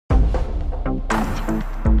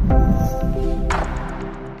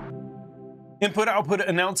Input Output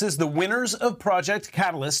announces the winners of Project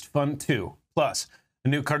Catalyst Fund 2. Plus, a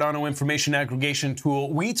new Cardano information aggregation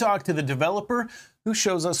tool. We talk to the developer who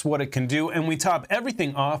shows us what it can do, and we top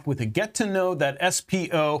everything off with a get to know that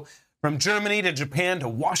SPO from Germany to Japan to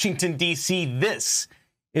Washington, D.C. This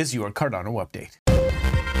is your Cardano Update.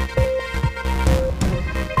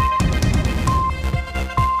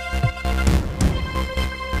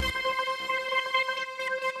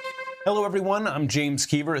 Hello, everyone. I'm James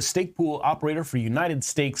Keever, a stake pool operator for United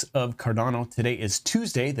Stakes of Cardano. Today is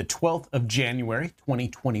Tuesday, the 12th of January,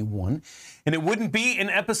 2021. And it wouldn't be an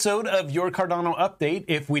episode of your Cardano Update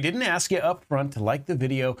if we didn't ask you up front to like the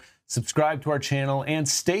video, subscribe to our channel, and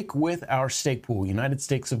stake with our stake pool, United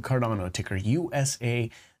Stakes of Cardano, ticker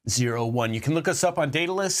USA01. You can look us up on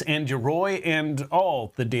Daedalus and Yoroi and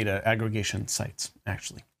all the data aggregation sites,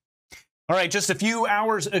 actually. All right, just a few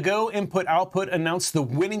hours ago, Input Output announced the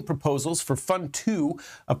winning proposals for Fund 2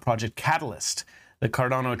 of Project Catalyst, the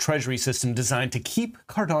Cardano treasury system designed to keep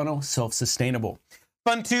Cardano self-sustainable.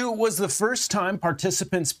 Fund 2 was the first time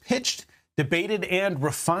participants pitched, debated, and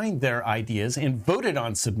refined their ideas and voted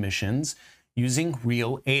on submissions using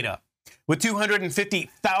real ADA. With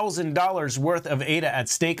 $250,000 worth of ADA at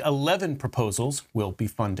stake, 11 proposals will be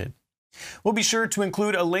funded. We'll be sure to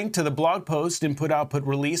include a link to the blog post Input Output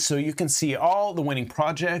release so you can see all the winning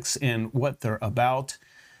projects and what they're about.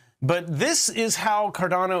 But this is how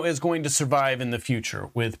Cardano is going to survive in the future,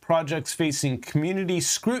 with projects facing community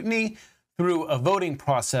scrutiny through a voting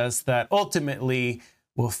process that ultimately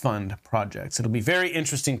will fund projects. It'll be very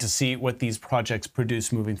interesting to see what these projects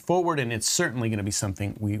produce moving forward, and it's certainly going to be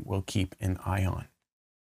something we will keep an eye on.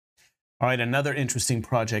 All right, another interesting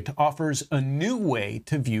project offers a new way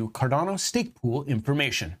to view Cardano stake pool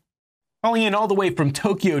information. Calling in all the way from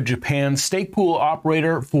Tokyo, Japan, stake pool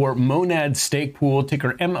operator for Monad Stake Pool,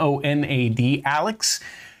 ticker MONAD, Alex.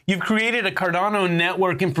 You've created a Cardano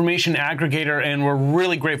network information aggregator, and we're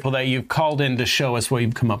really grateful that you've called in to show us what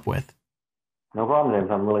you've come up with. No problem,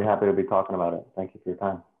 James. I'm really happy to be talking about it. Thank you for your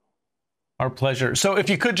time. Our pleasure. So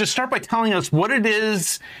if you could just start by telling us what it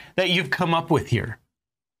is that you've come up with here.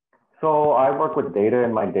 So I work with data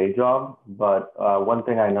in my day job, but one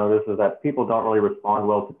thing I notice is that people don't really respond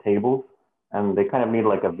well to tables, and they kind of need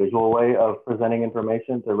like a visual way of presenting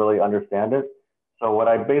information to really understand it. So what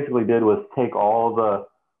I basically did was take all the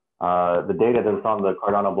data that's on the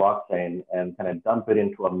Cardano blockchain and kind of dump it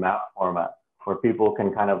into a map format where people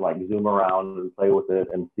can kind of like zoom around and play with it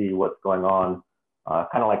and see what's going on,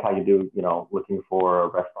 kind of like how you do, looking for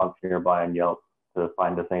restaurants nearby in Yelp to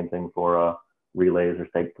find the same thing for relays or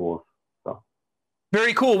stake pools.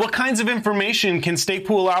 Very cool. What kinds of information can stake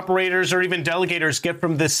pool operators or even delegators get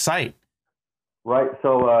from this site? Right.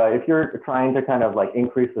 So if you're trying to kind of like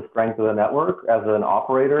increase the strength of the network as an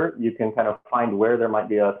operator, you can kind of find where there might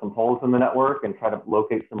be some holes in the network and try to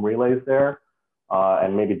locate some relays there,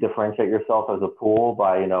 and maybe differentiate yourself as a pool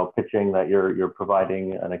by pitching that you're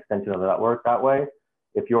providing an extension of the network that way.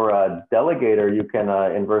 If you're a delegator, you can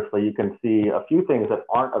inversely you can see a few things that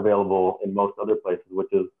aren't available in most other places,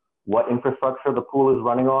 which is what infrastructure the pool is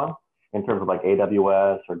running on in terms of like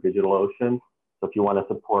AWS or DigitalOcean. So if you want to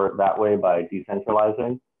support that way by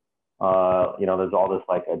decentralizing, there's all this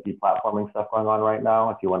like a deplatforming stuff going on right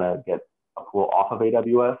now. If you want to get a pool off of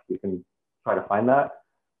AWS, you can try to find that.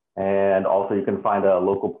 And also you can find a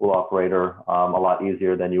local pool operator a lot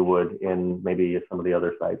easier than you would in maybe some of the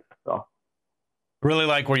other sites. So. Really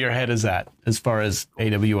like where your head is at as far as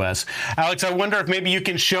AWS. Alex, I wonder if maybe you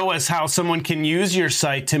can show us how someone can use your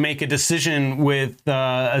site to make a decision with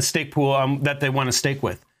a stake pool that they want to stake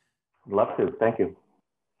with. Love to. Thank you.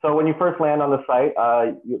 So when you first land on the site,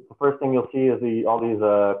 the first thing you'll see is all these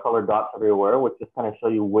colored dots everywhere, which just kind of show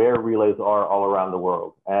you where relays are all around the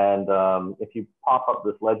world. And if you pop up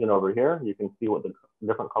this legend over here, you can see what the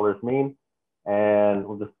different colors mean. And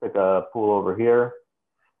we'll just pick a pool over here.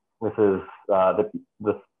 This is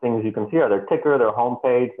the things you can see are their ticker, their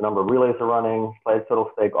homepage, the number of relays they're running, pledge,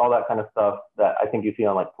 total stake, all that kind of stuff that I think you see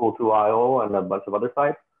on like Pool2.io and a bunch of other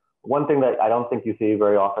sites. One thing that I don't think you see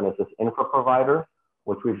very often is this infra provider,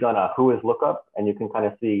 which we've done a who is lookup, and you can kind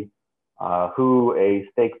of see who a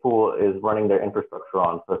stake pool is running their infrastructure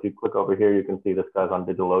on. So if you click over here, you can see this guy's on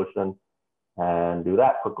DigitalOcean and do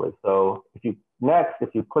that quickly. So if you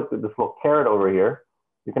click this little caret over here,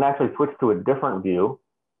 you can actually switch to a different view.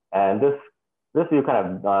 And this view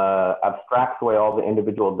kind of abstracts away all the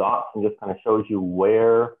individual dots and just kind of shows you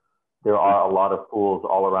where there are a lot of pools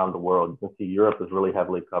all around the world. You can see Europe is really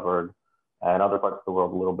heavily covered and other parts of the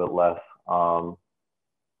world a little bit less.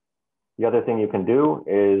 The other thing you can do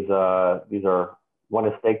is one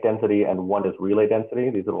is stake density and one is relay density.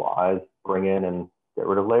 These little eyes bring in and get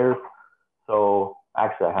rid of layers. So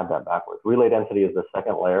actually, I had that backwards. Relay density is the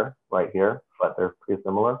second layer right here, but they're pretty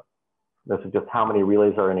similar. This is just how many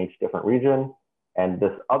relays are in each different region. And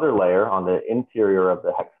this other layer on the interior of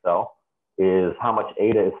the hex cell is how much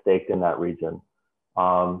ADA is staked in that region.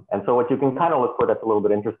 And so what you can kind of look for that's a little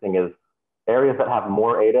bit interesting is areas that have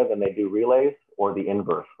more ADA than they do relays, or the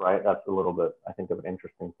inverse, right? That's a little bit, I think, of an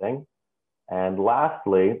interesting thing. And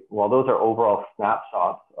lastly, while those are overall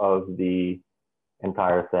snapshots of the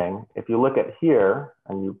entire thing, if you look at here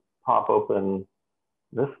and you pop open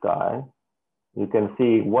this guy, you can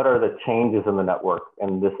see what are the changes in the network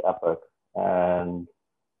in this epoch, and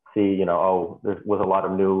see, you know, oh, there was a lot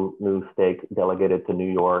of new stake delegated to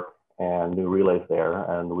New York and new relays there,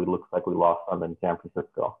 and we looks like we lost some in San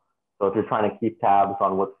Francisco. So if you're trying to keep tabs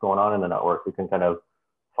on what's going on in the network, you can kind of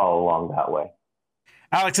follow along that way.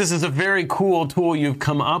 Alex, this is a very cool tool you've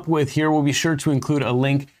come up with here. We'll be sure to include a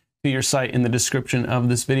link to your site in the description of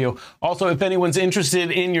this video. Also, if anyone's interested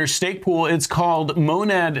in your stake pool, it's called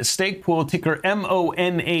Monad Stake Pool, ticker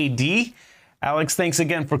MONAD. Alex, thanks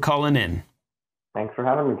again for calling in. Thanks for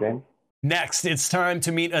having me, James. Next, it's time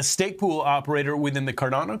to meet a stake pool operator within the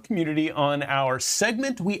Cardano community on our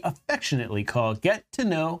segment we affectionately call Get to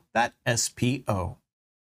Know That SPO.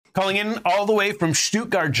 Calling in all the way from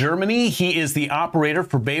Stuttgart, Germany, he is the operator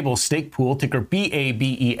for Babel Stake Pool, ticker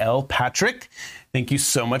BABEL, Patrick. Thank you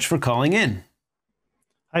so much for calling in.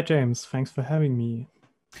 Hi, James. Thanks for having me.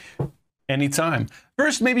 Anytime.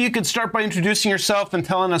 First, maybe you could start by introducing yourself and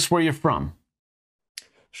telling us where you're from.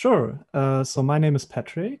 Sure. So my name is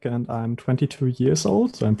Patrick, and I'm 22 years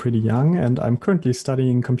old, so I'm pretty young, and I'm currently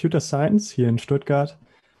studying computer science here in Stuttgart.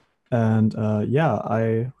 And yeah,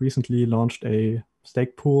 I recently launched a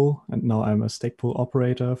stake pool, and now I'm a stake pool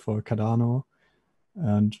operator for Cardano.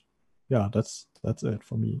 And yeah, that's it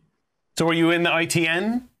for me. So were you in the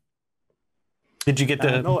ITN? Did you get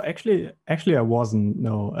the... No, actually I wasn't.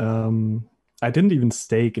 No. I didn't even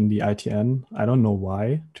stake in the ITN. I don't know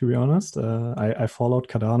why, to be honest. I followed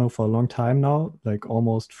Cardano for a long time now, like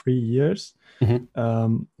almost 3 years,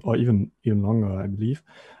 or even longer, I believe.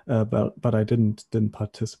 But I didn't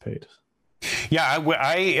participate. Yeah,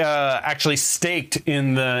 I actually staked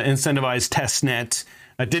in the incentivized testnet.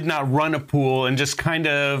 I did not run a pool, and just kind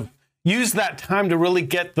of used that time to really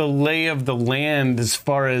get the lay of the land as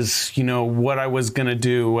far as, you know, what I was going to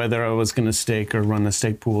do, whether I was going to stake or run a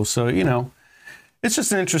stake pool. So, you know, it's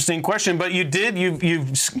just an interesting question. But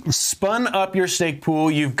you've spun up your stake pool.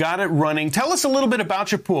 You've got it running. Tell us a little bit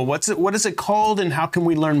about your pool. What is it called, and how can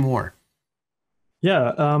we learn more?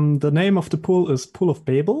 Yeah, the name of the pool is Pool of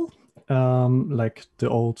Babel. Like the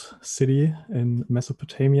old city in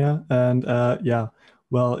Mesopotamia. And yeah,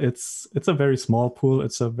 well, it's a very small pool.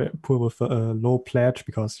 It's a pool with a low pledge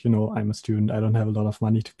because, you know, I'm a student. I don't have a lot of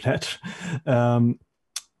money to pledge.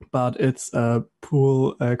 But it's a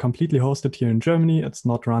pool completely hosted here in Germany. It's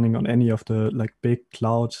not running on any of the like big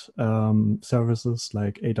cloud services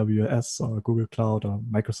like AWS or Google Cloud or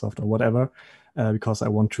Microsoft or whatever, because I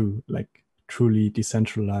want to like truly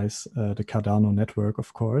decentralize the Cardano network,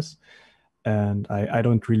 of course. And I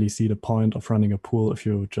don't really see the point of running a pool if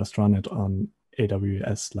you just run it on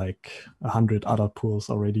AWS like 100 other pools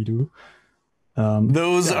already do.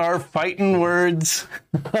 Those are fighting words.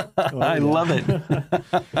 I love it.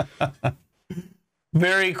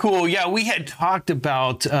 Very cool. Yeah, we had talked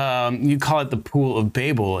about, you call it the Pool of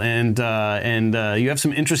Babel, and you have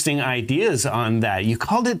some interesting ideas on that. You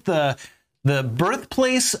called it the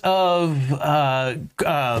birthplace of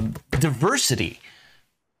diversity.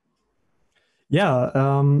 Yeah,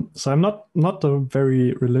 so I'm not a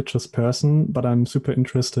very religious person, but I'm super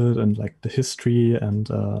interested in like the history and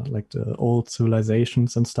like the old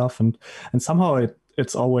civilizations and stuff, and somehow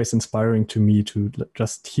it's always inspiring to me to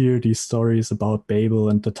just hear these stories about Babel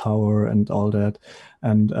and the tower and all that,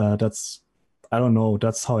 and that's, I don't know,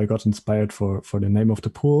 that's how I got inspired for the name of the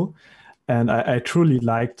pool, and I truly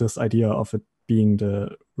like this idea of it being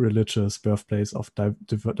the religious birthplace of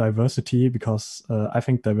diversity, because I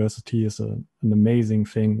think diversity is an amazing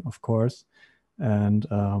thing, of course. And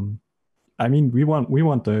I mean, we want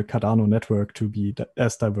the Cardano network to be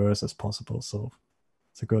as diverse as possible. So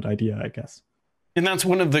it's a good idea, I guess. And that's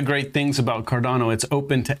one of the great things about Cardano. It's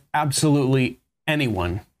open to absolutely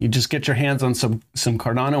anyone. You just get your hands on some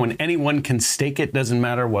Cardano and anyone can stake it. Doesn't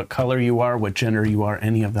matter what color you are, what gender you are,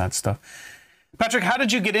 any of that stuff. Patrick, how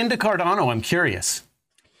did you get into Cardano? I'm curious.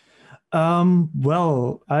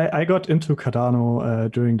 Well, I got into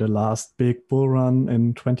Cardano during the last big bull run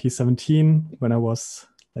in 2017 when I was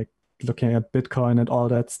like looking at Bitcoin and all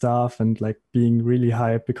that stuff and like being really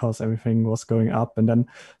hyped because everything was going up. And then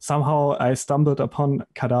somehow I stumbled upon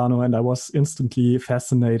Cardano and I was instantly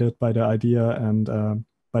fascinated by the idea and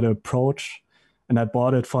by the approach. And I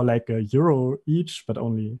bought it for like €1 each, but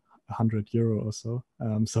only €100 or so.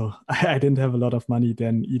 So I didn't have a lot of money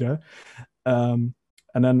then either. And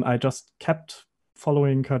then I just kept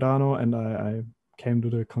following Cardano, and I came to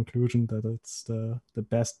the conclusion that it's the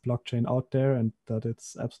best blockchain out there and that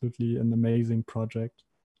it's absolutely an amazing project.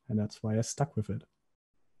 And that's why I stuck with it.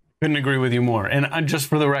 Couldn't agree with you more. And just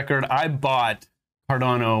for the record, I bought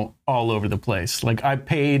Cardano all over the place. Like have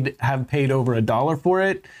paid over $1 for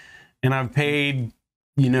it, and I've paid,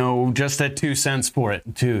 just at 2 cents for it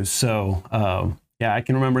too. So yeah, I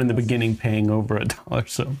can remember in the beginning paying over $1.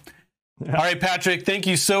 So. All right, Patrick, thank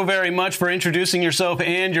you so very much for introducing yourself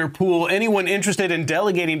and your pool. Anyone interested in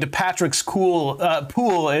delegating to Patrick's pool,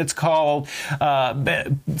 it's called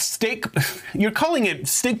Stake. You're calling it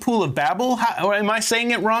Stake Pool of Babel? Or am I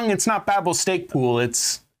saying it wrong? It's not Babel Stake Pool.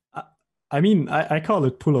 It's. I call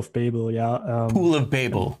it Pool of Babel. Yeah. Pool of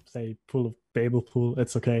Babel. Say Pool of Babel pool.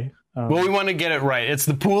 It's okay. Well, we want to get it right. It's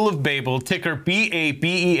the Pool of Babel, ticker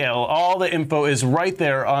BABEL. All the info is right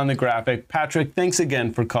there on the graphic. Patrick, thanks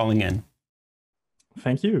again for calling in.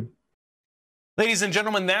 Thank you. Ladies and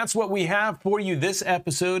gentlemen, that's what we have for you this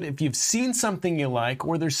episode. If you've seen something you like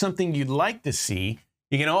or there's something you'd like to see,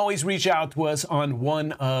 you can always reach out to us on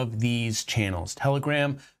one of these channels: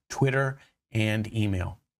 Telegram, Twitter, and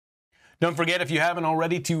email. Don't forget, if you haven't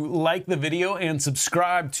already, to like the video and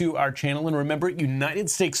subscribe to our channel. And remember, United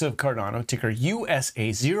Stakes of Cardano, ticker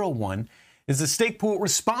USA01, is the stake pool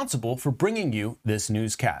responsible for bringing you this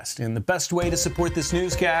newscast. And the best way to support this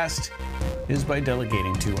newscast is by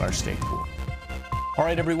delegating to our stake pool. All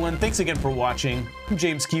right, everyone, thanks again for watching. I'm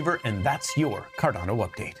James Keever, and that's your Cardano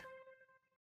Update.